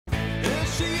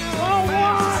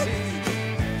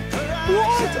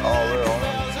we're on it.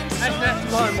 That's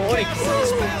tomorrow morning.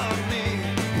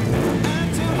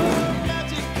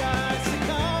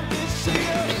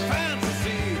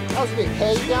 That was a bit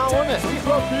heavy going, wasn't it? He's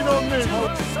not been on me.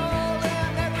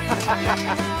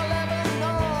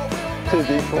 Too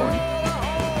deep for him.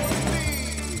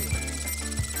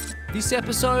 This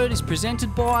episode is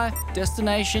presented by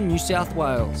Destination New South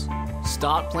Wales.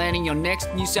 Start planning your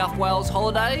next New South Wales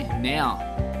holiday now.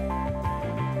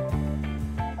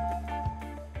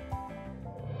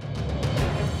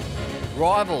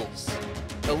 Rivals.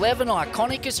 11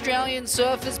 iconic Australian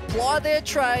surfers ply their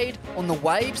trade on the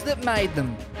waves that made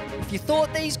them. If you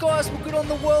thought these guys were good on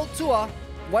the world tour,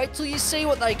 wait till you see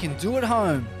what they can do at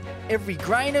home. Every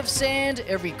grain of sand,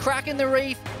 every crack in the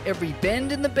reef, every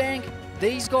bend in the bank,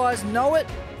 these guys know it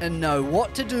and know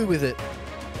what to do with it.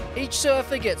 Each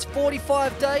surfer gets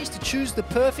 45 days to choose the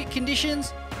perfect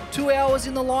conditions, 2 hours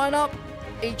in the lineup.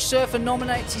 Each surfer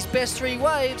nominates his best 3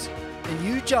 waves and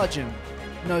you judge him.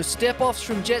 No step-offs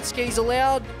from jet skis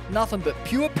allowed, nothing but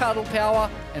pure paddle power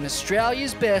and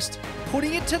Australia's best,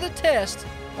 putting it to the test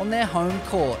on their home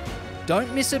court.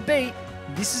 Don't miss a beat,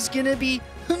 this is gonna be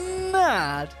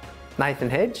mad. Nathan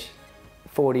Hedge,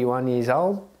 41 years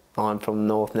old. I'm from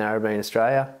North Narrabeen,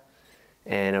 Australia,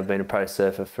 and I've been a pro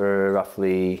surfer for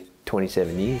roughly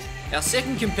 27 years. Our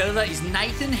second competitor is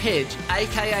Nathan Hedge,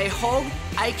 aka Hog,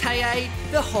 aka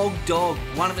the Hog Dog,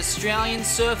 one of Australian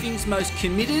surfing's most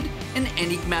committed and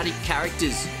enigmatic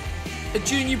characters. A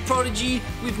junior prodigy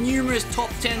with numerous top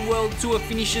 10 world tour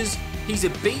finishes, he's a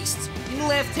beast in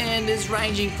left-handers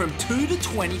ranging from 2 to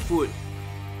 20 foot.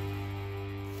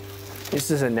 This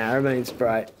is a Narrabeen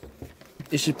spray.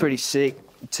 This is pretty sick.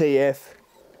 TF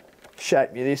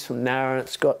shaped me this from Narra.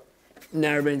 It's got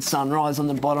Narrabeen sunrise on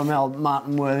the bottom, old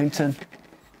Martin Worthington.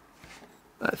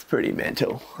 That's pretty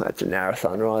mental. That's a Narra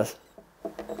sunrise.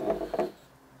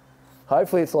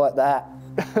 Hopefully it's like that.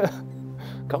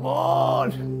 Come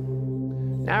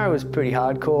on! Narra was pretty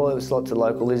hardcore. There was lots of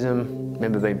localism.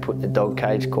 Remember being put in the dog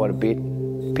cage quite a bit.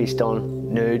 Pissed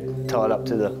on, nude, tied up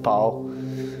to the pole.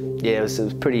 Yeah, it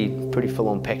was pretty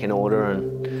full-on pecking order,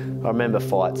 and I remember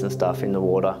fights and stuff in the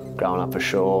water growing up for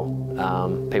sure.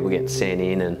 People getting sent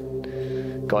in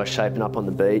and guys shaping up on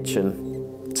the beach,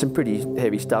 and some pretty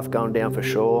heavy stuff going down for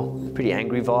sure. Pretty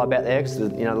angry vibe out there because the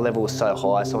level was so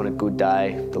high, so on a good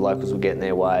day the locals were getting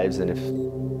their waves, and if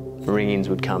ring-ins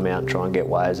would come out and try and get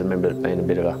waves, I remember it being a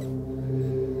bit of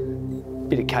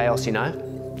chaos,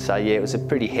 So yeah, it was a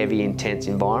pretty heavy, intense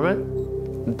environment.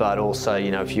 But also,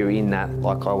 if you're in that,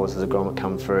 like I was as a grommet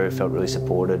come through, felt really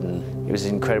supported, and it was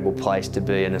an incredible place to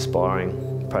be an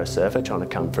aspiring pro surfer trying to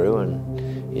come through,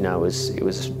 and it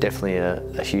was definitely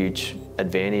a huge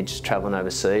advantage travelling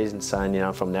overseas and saying,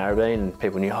 I'm from Narrabeen, and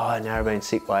people knew, oh, Narrabeen,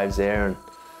 sick waves there, and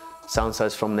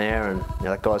so-and-so's from there, and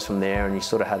that guy's from there, and you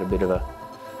sort of had a bit of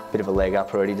a leg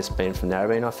up already just being from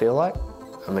Narrabeen, I feel like.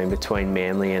 I mean, between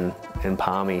Manly and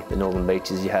Palmy, the Northern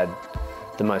Beaches, you had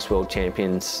the most world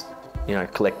champions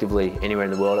collectively anywhere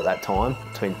in the world at that time,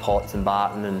 between Potts and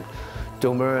Barton and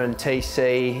Dulmer and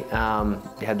TC.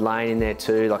 You had Lane in there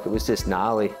too, like it was just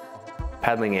gnarly.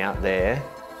 Paddling out there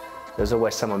was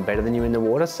always someone better than you in the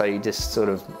water, so you just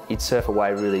you'd surf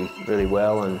away really, really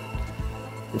well and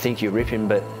think you're ripping,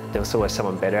 but there was always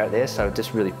someone better out there, so it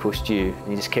just really pushed you,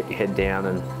 and you just kept your head down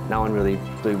and no one really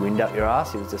blew wind up your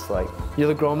ass. It was just like, you're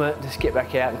the grommet, just get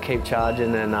back out and keep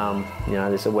charging, and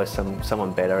there's always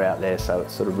someone better out there, so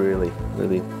it sort of really,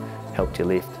 really helped you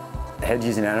lift. Hedge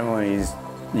is an animal, and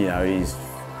he's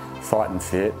fighting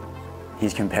fit,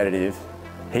 he's competitive.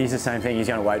 He's the same thing, he's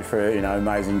going to wait for an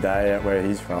amazing day out where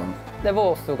he's from. They've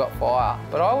all still got fire,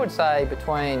 but I would say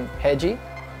between Hedgie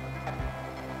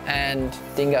and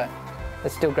Dingo, they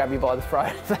still grab you by the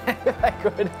throat if they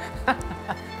could.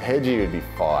 Hedgie would be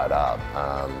fired up.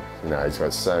 He's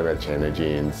got so much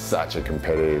energy and such a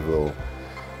competitive little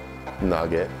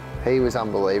nugget. He was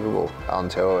unbelievable on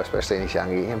tour, especially in his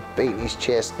younger years. Beating his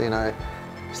chest,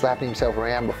 slapping himself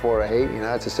around before a heat.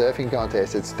 It's a surfing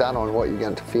contest. It's done on what you're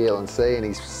going to feel and see, and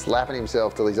he's slapping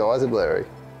himself till his eyes are blurry.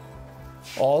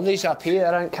 Oh, these up here,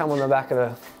 they don't come on the back of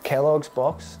a Kellogg's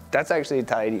box. That's actually a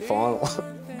Tahiti final.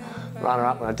 Runner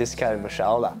up and I dislocated my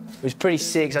shoulder. It was pretty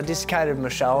sick, so I dislocated my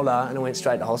shoulder and I went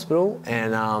straight to hospital,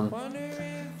 and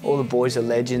all the boys, the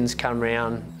legends, come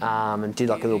round and did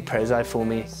like a little prezzo for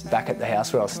me back at the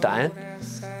house where I was staying.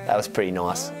 That was pretty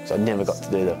nice. So I never got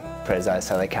to do the prezzo,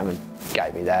 so they come and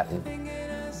gave me that. And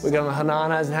we got on the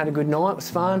Hananas and had a good night, it was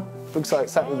fun. Looks like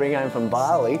something we bring home from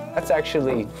Bali. That's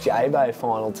actually J-Bay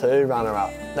final too,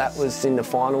 runner-up. That was in the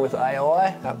final with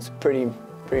AI. That was pretty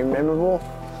memorable.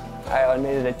 AI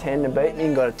needed a 10 to beat me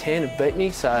and got a 10 to beat me,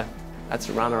 so that's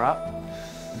a runner-up.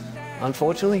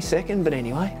 unfortunately second, but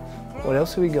anyway. What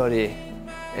else have we got here?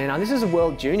 And this is a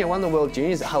World Junior, won the World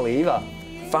Juniors at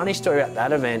Haleiwa. Funny story about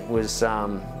that event was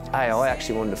AI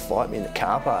actually wanted to fight me in the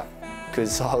car park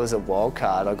because I was a wild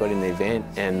card. I got in the event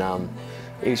and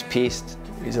he was pissed.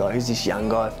 He was like, who's this young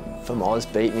guy from Oz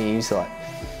beat me? He was like,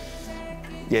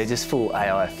 yeah, just full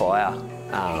AI fire.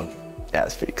 That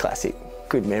was pretty classic.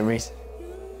 Good memories.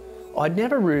 I'd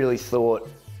never really thought,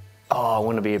 oh, I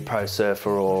want to be a pro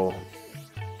surfer or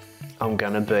I'm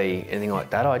going to be anything like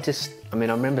that. I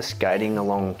remember skating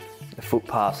along the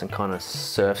footpaths and kind of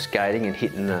surf skating and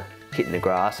hitting the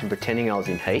grass and pretending I was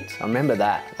in heats. I remember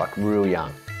that, like real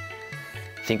young.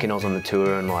 Thinking I was on the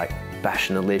tour and like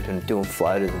bashing the lip and doing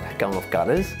floaters and going off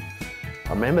gutters. I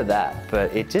remember that,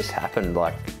 but it just happened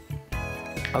like,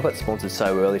 I got sponsored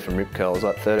so early from Rip Curl, I was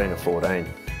like 13 or 14.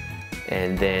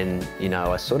 And then, you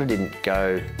know, I sort of didn't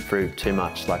go through too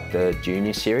much like the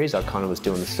junior series. I kind of was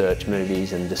doing the search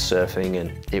movies and just surfing,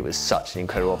 and it was such an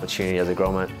incredible opportunity as a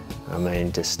grommet. I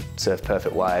mean, just surf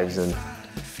perfect waves and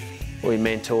all your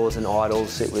mentors and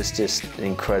idols. It was just an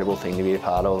incredible thing to be a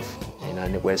part of. You know,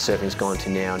 where surfing's gone to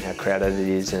now and how crowded it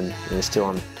is, and there's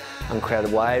still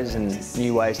uncrowded waves and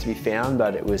new waves to be found,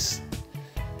 but it was,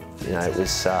 you know, it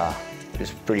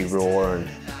was pretty raw, and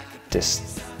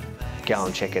just go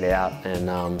and check it out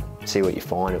and see what you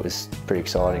find. It was pretty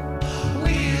exciting.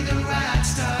 We're the right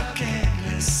stuck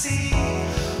endless sea.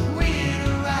 We're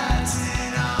the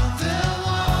rising on the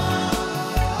wall.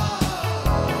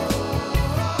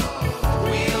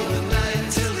 We'll the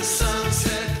night till the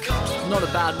sunset comes. Not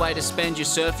a bad way to spend your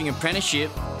surfing apprenticeship.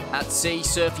 At sea,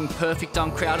 surfing perfect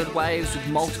uncrowded waves with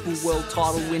multiple world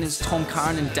title winners Tom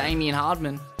Curran and Damien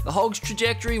Hardman. The Hog's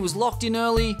trajectory was locked in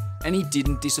early and he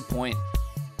didn't disappoint.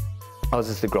 I was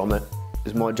just the grommet. It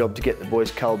was my job to get the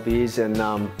boys cold beers and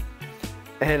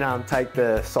take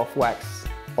the soft wax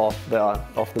off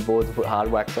the boards and put hard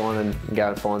wax on and go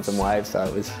and find some waves. So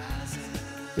it was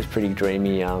pretty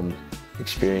dreamy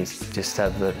experience. Just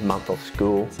have the month off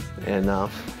school and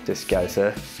just go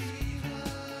surf.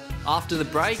 After the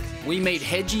break, we meet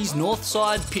Hedge's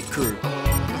Northside pit crew.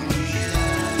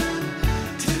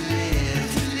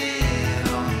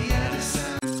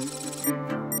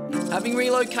 Having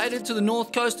relocated to the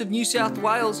north coast of New South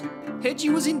Wales, Hedge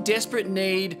was in desperate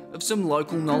need of some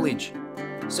local knowledge.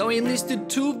 So he enlisted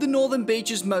two of the Northern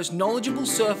Beach's most knowledgeable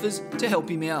surfers to help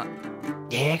him out.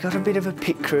 Yeah, got a bit of a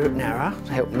pit crew at Narra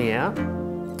to help me out.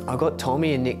 I got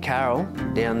Tommy and Nick Carroll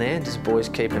down there, just boys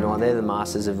keep an eye. They're the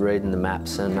masters of reading the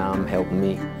maps and helping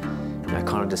me, you know,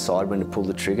 kind of decide when to pull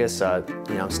the trigger. So,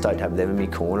 you know, I'm stoked to have them in my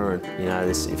corner, and, you know,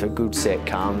 if a good set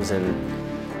comes and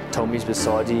Tommy's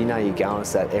beside you, you know you're going,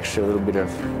 it's that extra little bit of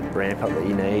ramp up that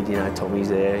you need. You know, Tommy's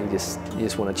there, you just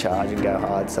want to charge and go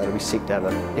hard. So it'll be sick to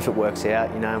have if it works out,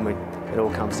 you know, and it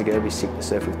all comes together, it'll be sick to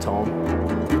surf with Tom.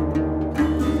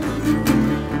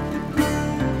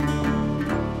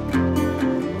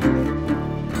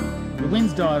 The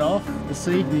wind's died off this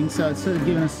evening, so it's sort of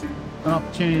given us an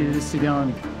opportunity just to go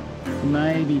and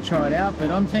maybe try it out.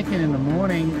 But I'm thinking in the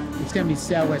morning it's going to be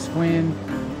southwest wind.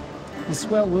 The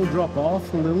swell will drop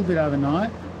off a little bit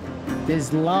overnight.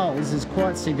 There's lulls, there's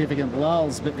quite significant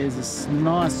lulls, but there's this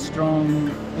nice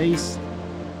strong east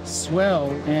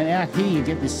swell, and out here you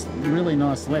get this really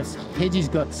nice left. Hedgie's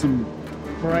got some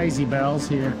crazy barrels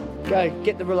here. Go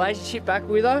get the relationship back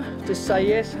with her. Just say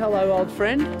yes, hello old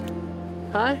friend.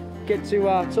 Hey? Get to,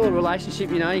 it's all a relationship,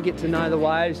 you know, you get to know the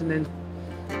waves and then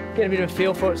get a bit of a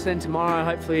feel for it. So then tomorrow,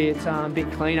 hopefully it's a bit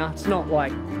cleaner. It's not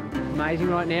like amazing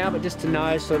right now, but just to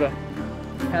know sort of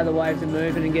how the waves are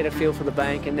moving and get a feel for the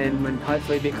bank, and then when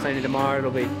hopefully a bit cleaner tomorrow,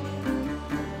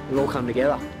 it'll all come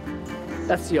together.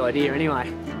 That's the idea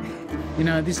anyway. You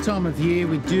know, this time of year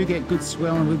we do get good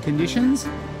swell and good conditions,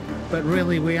 but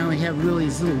really we only have really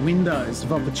these little windows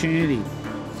of opportunity.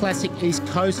 Classic East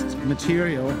Coast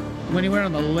material. When we're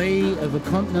on the lee of a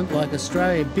continent like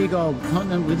Australia, big old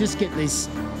continent, we just get these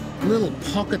little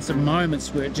pockets of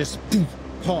moments where it just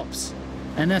pops.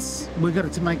 And we've got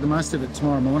to make the most of it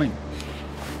tomorrow morning.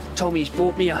 Tommy's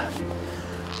bought me a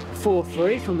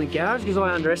 4.3 from the garage because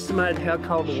I underestimated how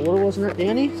cold the water was in it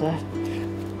down here. So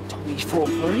Tommy's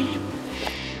 4.3.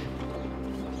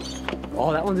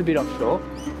 Oh, that one's a bit offshore.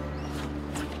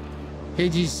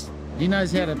 Hedges, he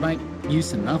knows how to make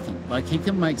use of nothing. Like, he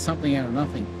can make something out of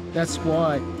nothing. That's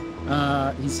why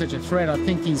he's such a threat. I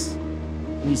think he's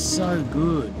so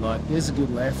good. Like, there's a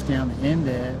good left down the end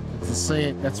there. To see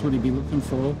it, that's what he'd be looking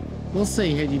for. We'll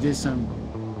see Hedgie do some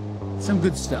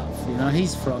good stuff. You know,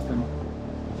 he's frothing.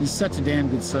 He's such a damn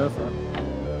good surfer.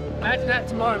 Imagine that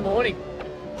tomorrow morning.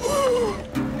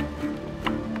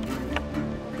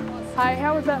 Hey,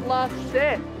 how was that last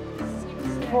set?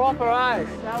 proper ace.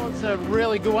 That was a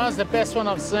really good one. It's the best one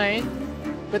I've seen.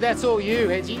 But that's all you,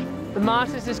 Hedgie. The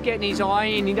master's just getting his eye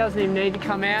in. He doesn't even need to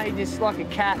come out. He's just like a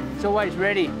cat. He's always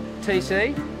ready.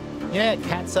 TC? Yeah,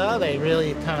 cats are. They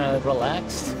really kind of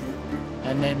relaxed.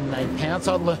 And then they pounce.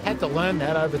 I had to learn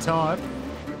that over time.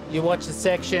 You watch the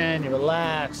section, you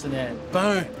relax, and then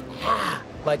boom,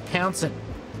 like pouncing.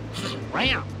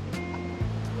 Round.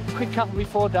 Quick couple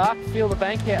before dark, feel the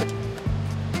bank out.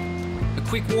 A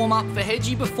quick warm-up for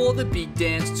Hedgie before the big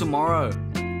dance tomorrow.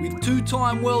 With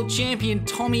two-time world champion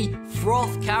Tommy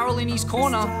Froth Carroll in his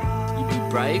corner, you'd be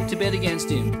brave to bet against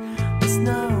him. There's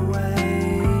no way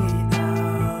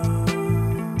out.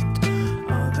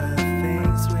 All the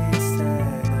things we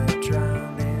said are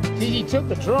drowning. He took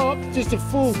the drop, just a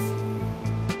full,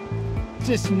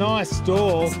 just nice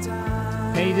stall,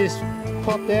 and he just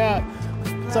popped out.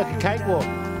 It's like a cakewalk.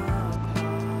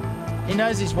 He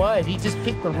knows his wave. He just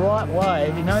picked the right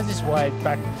wave. He knows his wave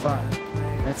back and front.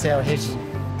 That's how Hedge.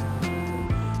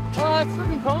 Oh, it's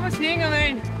looking promising. I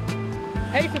mean,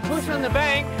 heaps of push on the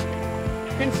bank,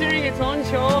 considering it's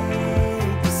onshore.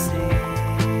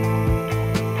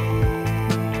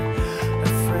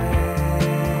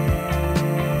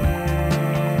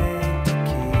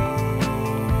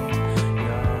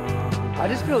 It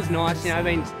just feels nice, you know. I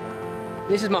mean,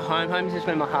 this is my home. This is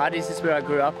where my heart is. This is where I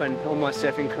grew up and all my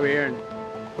surfing career, and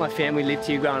my family lived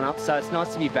here growing up. So it's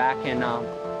nice to be back and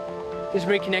just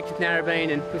reconnect with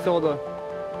Narrabeen, and with all the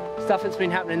stuff that's been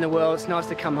happening in the world, it's nice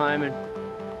to come home and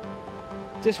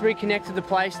just reconnect with the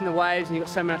place and the waves. And you've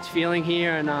got so much feeling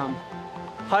here, and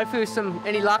hopefully with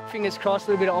any luck, fingers crossed,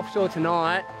 a little bit of offshore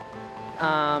tonight,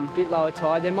 bit lower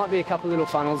tide. There might be a couple of little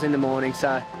funnels in the morning,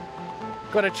 so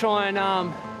got to try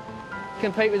and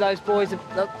compete with those boys,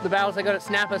 the barrels they got at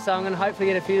Snapper, so I'm going to hopefully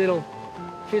get a few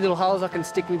little holes I can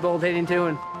stick my bald head into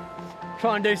and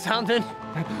try and do something.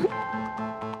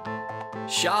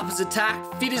 Sharp as a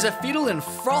tack, fit as a fiddle, and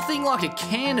frothing like a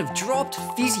can of dropped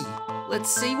fizzy. Let's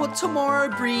see what tomorrow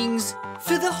brings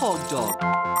for the hog dog.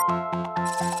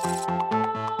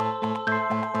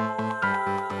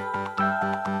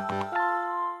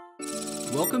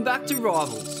 Welcome back to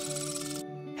Rivals.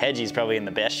 Hedgie's probably in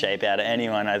the best shape out of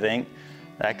anyone, I think.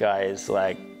 That guy is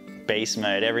like beast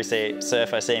mode. Every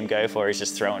surf I see him go for, he's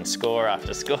just throwing score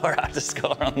after score after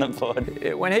score on the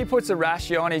board. When he puts a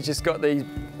rashy on, he's just got these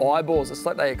eyeballs. It's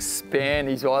like they expand,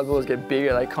 his eyeballs get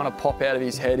bigger, they kind of pop out of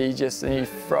his head. He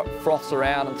froths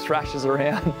around and thrashes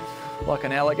around like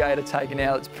an alligator taking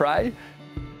out its prey.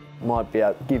 Might be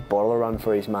able to give Bottle a run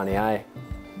for his money, eh?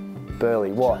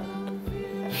 Burley, what?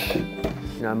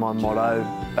 You know, my motto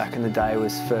back in the day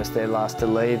was first there, last to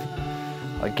leave.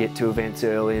 I'd get to events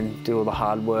early and do all the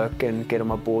hard work and get on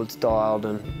my boards dialed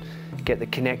and get the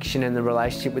connection and the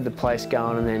relationship with the place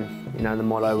going, and then, you know, the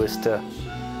motto was to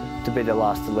be the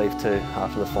last to leave too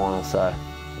after the final. So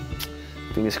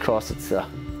fingers crossed it's a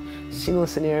similar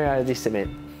scenario to this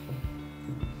event.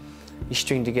 You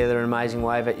string together an amazing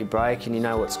wave at your break, and you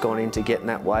know what's gone into getting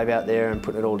that wave out there and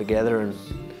putting it all together, and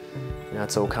you know,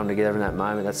 it's all come together in that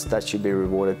moment. That should be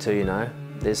rewarded too, you know.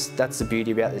 That's the beauty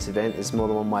about this event. There's more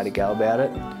than one way to go about it,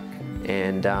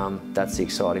 and that's the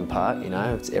exciting part, you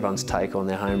know. It's everyone's take on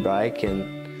their home break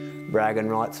and bragging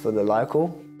rights for the local.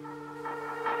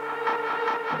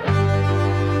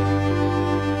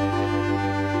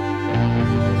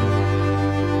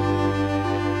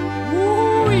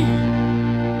 Woo-wee!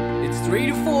 It's 3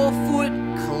 to 4 foot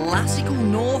classical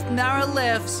North Narra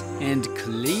lefts and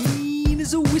clean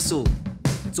as a whistle.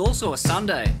 It's also a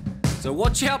Sunday, so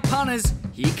watch out punters.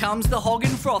 Here comes the Hog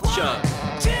and Froth Show.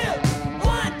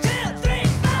 1, 2, 3,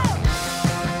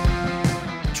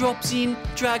 4. Drops in,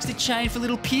 drags the chain for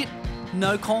little Pit.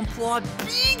 No comply,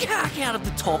 big hack out of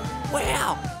the top.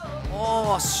 Wow.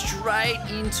 Oh, straight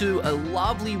into a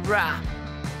lovely wrap.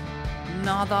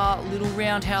 Another little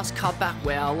roundhouse cutback.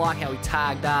 Wow, I like how he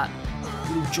tagged that.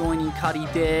 Little joining cutty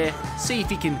there. See if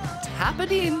he can tap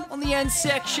it in on the end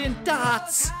section.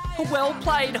 Darts. Well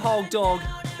played, Hog Dog.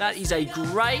 That is a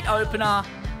great opener.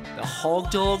 The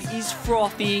Hog Dog is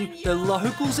frothing. The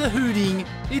locals are hooting.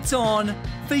 It's on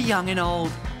for young and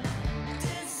old.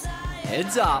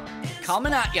 Heads up,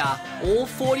 coming at ya. All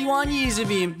 41 years of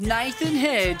him. Nathan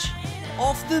Hedge.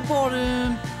 Off the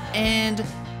bottom and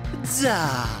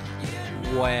da.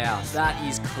 Wow, that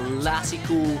is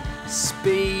classical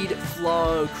speed,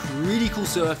 flow, critical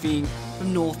surfing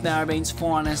from North Narrabeen's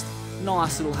finest.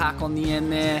 Nice little hack on the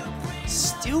end there.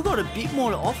 Still got a bit more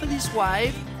to offer this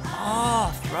wave.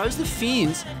 Oh, throws the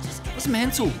fins. That's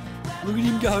mental. Look at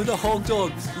him go, the Hog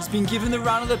Dog. He's been given the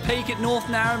run of the peak at North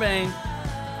Narrabeen.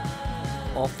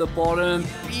 Off the bottom,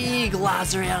 big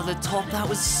laser out of the top. That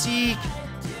was sick.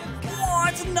 Oh,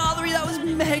 it's another. That was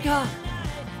mega.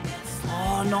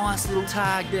 Oh, nice little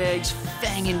tag there. He's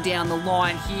fanging down the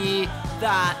line here.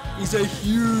 That is a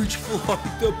huge float.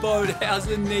 The boathouse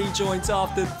and knee joints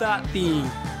after that thing.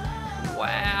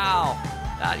 Wow.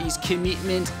 That is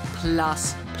commitment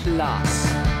plus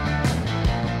plus.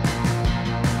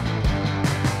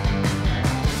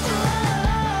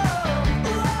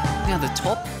 Now the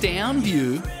top down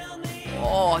view.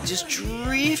 Oh, just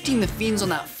drifting the fins on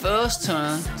that first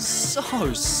turn.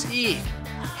 So sick.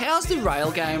 How's the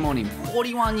rail game on him?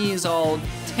 41 years old,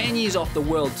 10 years off the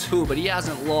world tour, but he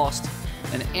hasn't lost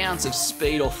an ounce of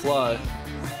speed or flow.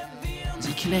 As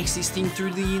he connects this thing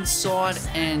through the inside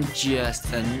and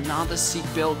just another sick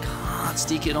bell. Can't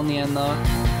stick it on the end though.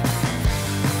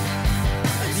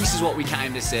 This is what we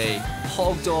came to see.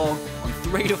 Hog dog on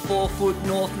 3 to 4 foot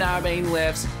North Narrabeen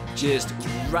lefts, just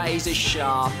razor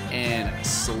sharp and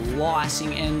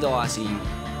slicing and dicing.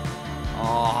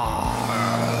 Oh.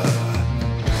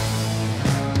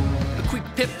 A quick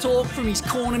pep talk from his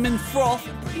cornerman Froth,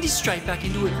 and he's straight back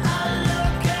into it.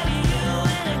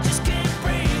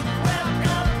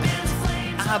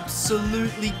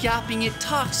 Absolutely gapping it,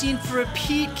 tucks in for a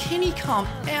pit. Can he come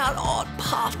out? Oh, it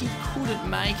puffed, he couldn't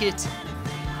make it.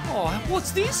 Oh,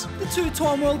 what's this? The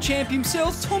two-time world champ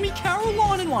himself, Tommy Carroll,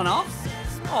 lining one up.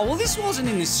 Oh, well, this wasn't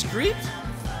in the script.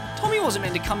 Tommy wasn't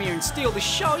meant to come here and steal the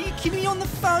show. Are you kidding me on the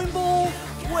phone ball?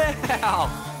 Wow.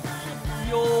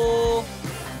 You're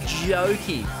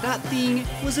joking. That thing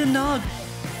was a nug.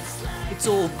 It's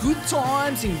all good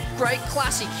times and great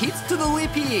classic hits to the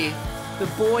lip here. The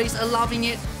boys are loving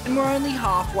it, and we're only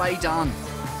halfway done.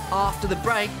 After the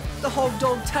break, the hog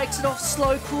dog takes it off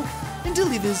slow cook and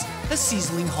delivers a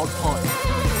sizzling hot pot.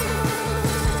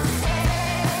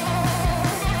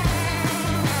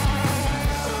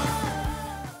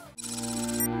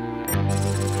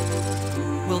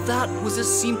 Well, that was a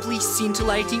simply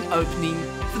scintillating opening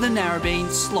for the Narrabeen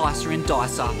slicer and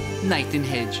dicer, Nathan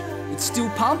Hedge. It's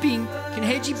still pumping. Can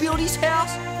Hedgie build his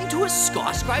house into a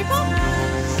skyscraper?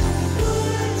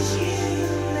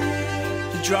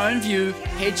 Drone view,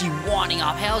 Hedgie winding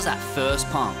up. How's that first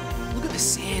pump? Look at the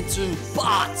sand too.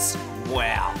 Butts!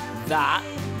 Wow, that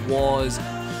was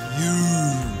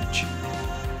huge.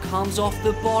 Comes off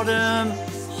the bottom.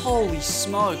 Holy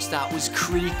smokes, that was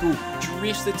critical.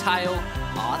 Drifts the tail.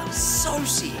 Oh, that was so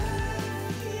sick.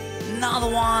 Another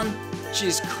one,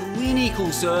 just clinical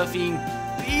surfing.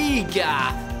 Big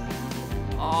gap.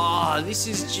 Oh, this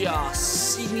is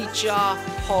just signature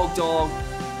hog dog.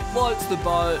 Floats the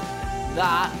boat.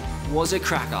 That was a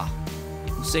cracker.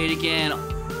 We'll see it again.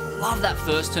 Love that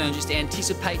first turn, just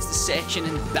anticipates the section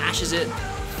and bashes it.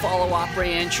 Follow up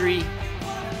re-entry.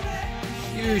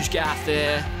 Huge gaff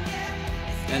there.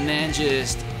 And then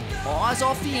just eyes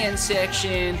off the end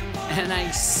section and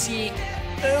a sick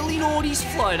early noughties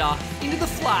floater into the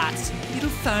flats. Little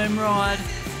foam ride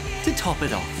to top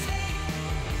it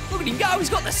off. Look at him go, he's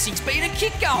got the 6-beater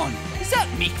kick going. Is that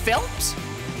Mick Phelps?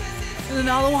 And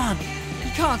another one.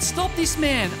 Can't stop this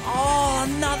man. Oh,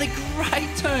 another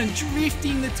great turn.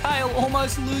 Drifting the tail,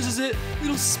 almost loses it.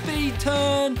 Little speed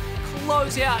turn,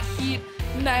 close out hit,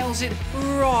 nails it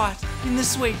right in the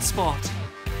sweet spot.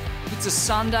 It's a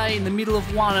Sunday in the middle of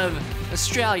one of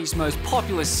Australia's most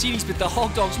popular cities, but the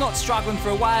hog dog's not struggling for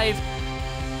a wave.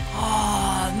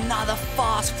 Oh, another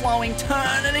fast flowing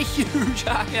turn and a huge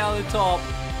arc out of the top.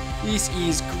 This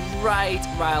is great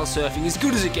rail surfing, as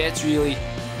good as it gets really.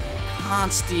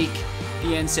 Can't stick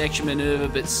the end section manoeuvre,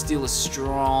 but still a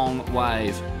strong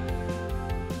wave.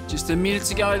 Just a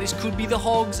minutes ago, this could be the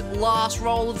hog's last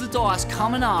roll of the dice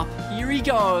coming up. Here he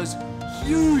goes.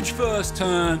 Huge first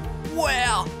turn.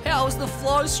 Wow, how is the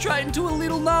flow straight into a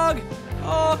little nug?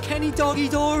 Oh, can he doggy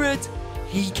door it?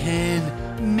 He can.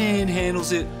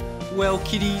 Manhandles it. Well,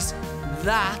 kiddies,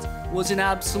 that was an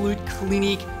absolute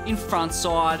clinic in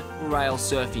frontside rail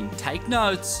surfing. Take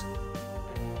notes.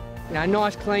 You know,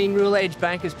 nice, clean, rule edge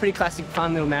bank. It was pretty classic,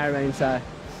 fun little Narrabeen. So,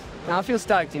 no, I feel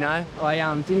stoked. You know, I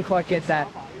didn't quite get that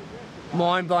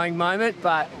mind-blowing moment,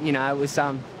 but you know, it was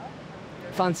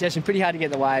fun session. Pretty hard to get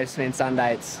the waves. Man,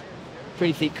 Sunday, it's a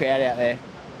pretty thick crowd out there.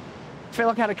 I felt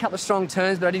like I had a couple of strong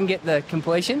turns, but I didn't get the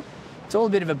completion. It's all a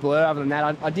bit of a blur. Other than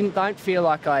that, I don't feel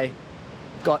like I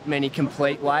got many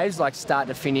complete waves, like start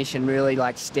to finish, and really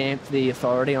like stamped the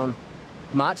authority on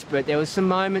much. But there was some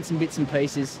moments and bits and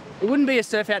pieces. It wouldn't be a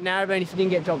surf out Narrabeen if you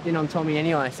didn't get dropped in on Tommy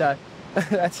anyway, so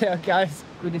that's how it goes.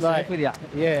 Good to surf with you.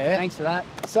 Yeah. Thanks for that.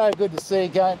 So good to see you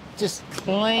going just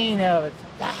clean out of it.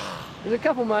 There's a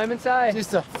couple moments, eh?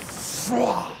 Just a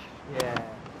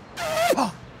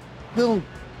yeah. little.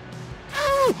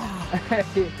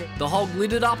 The hog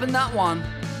lit it up in that one.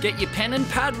 Get your pen and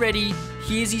pad ready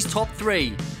Here's his top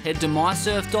 3. Head to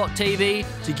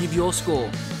mysurf.tv to give your score.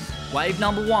 Wave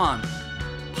number 1.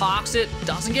 Parks it,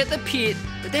 doesn't get the pit,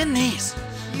 but then this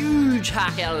huge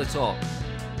hack out of the top.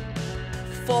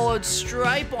 Followed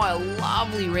straight by a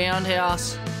lovely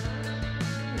roundhouse.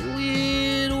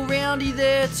 Little roundy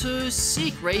there too,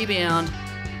 sick rebound.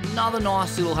 Another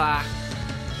nice little hack.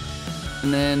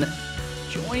 And then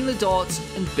joining the dots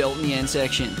and belting the end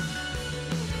section.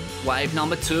 Wave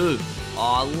number 2. Oh,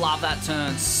 I love that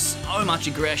turn. So much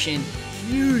aggression.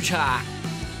 Huge hack.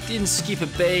 Didn't skip a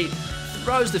beat.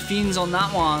 Throws the fins on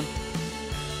that one.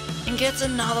 And gets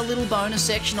another little bonus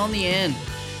section on the end.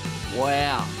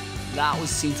 Wow, that was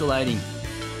scintillating.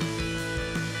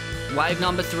 Wave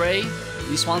number 3.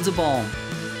 This one's a bomb.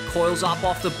 Coils up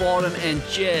off the bottom and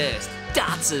just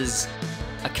dutzes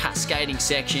a cascading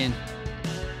section.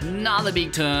 Another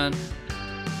big turn.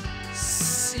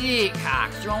 Sick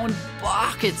hack, throwing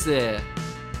buckets there.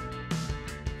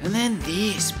 And then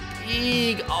this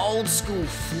big old school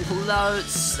float,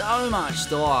 so much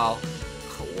style.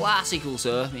 Classical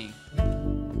surfing.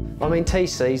 I mean,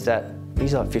 TC's that,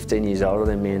 he's like 15 years older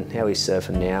than me, and how he's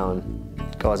surfing now,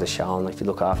 and guys are showing if you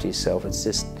look after yourself, it's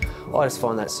just, I just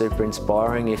find that super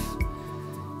inspiring. If,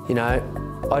 you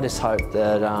know, I just hope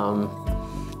that,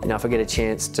 you know, if I get a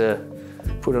chance to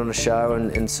put on a show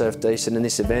and surf decent in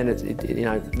this event, it you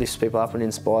know, lifts people up and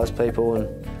inspires people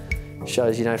and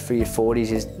shows, you know, for your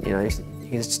 40s, you know, you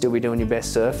can still be doing your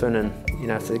best surfing, and, you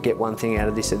know, if they get one thing out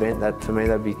of this event, that for me,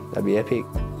 that'd be epic.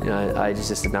 You know, age is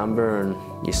just a number, and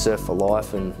you surf for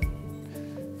life, and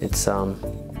it's, yeah,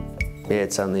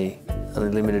 it's only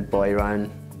limited by your own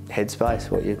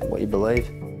headspace, what you believe.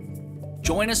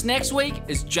 Join us next week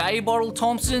as J Bottle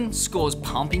Thompson scores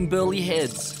pumping burly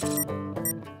heads.